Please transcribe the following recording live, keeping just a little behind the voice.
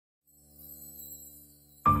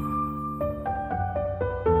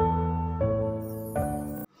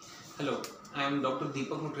am Dr.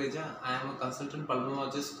 Deepak Muthreja. I am a consultant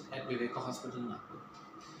pulmonologist at Viveka Hospitals, Nagpur.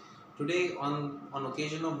 Today, on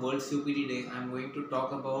occasion of World COPD Day, I am going to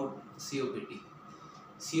talk about COPD.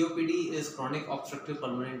 COPD is chronic obstructive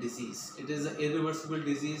pulmonary disease. It is an irreversible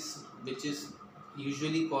disease which is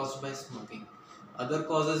usually caused by smoking. Other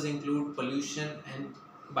causes include pollution and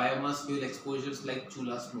biomass fuel exposures like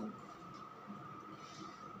chula smoke.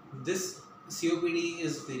 This COPD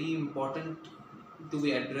is very important to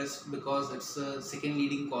be addressed because it's a second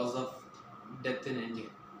leading cause of death in India.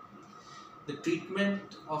 The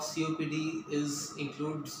treatment of COPD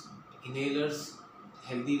includes inhalers,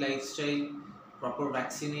 healthy lifestyle, proper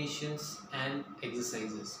vaccinations and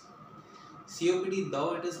exercises. COPD,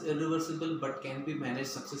 though it is irreversible, but can be managed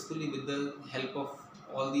successfully with the help of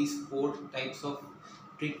all these 4 types of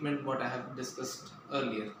treatment what I have discussed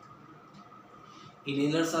earlier.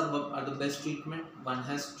 Inhalers are the best treatment. One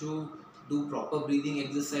has to do proper breathing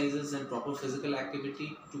exercises and proper physical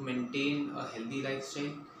activity to maintain a healthy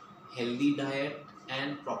lifestyle, healthy diet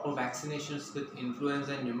and proper vaccinations with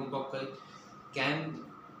influenza and pneumococcal can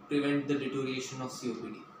prevent the deterioration of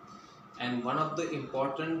COPD. And one of the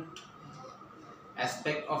important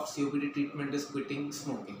aspect of COPD treatment is quitting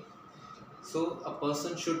smoking. So a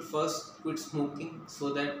person should first quit smoking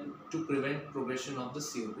so that to prevent progression of the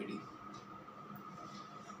COPD.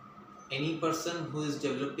 Any person who is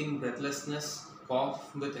developing breathlessness,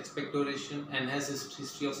 cough with expectoration and has a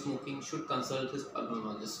history of smoking should consult his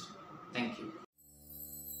pulmonologist. Thank you.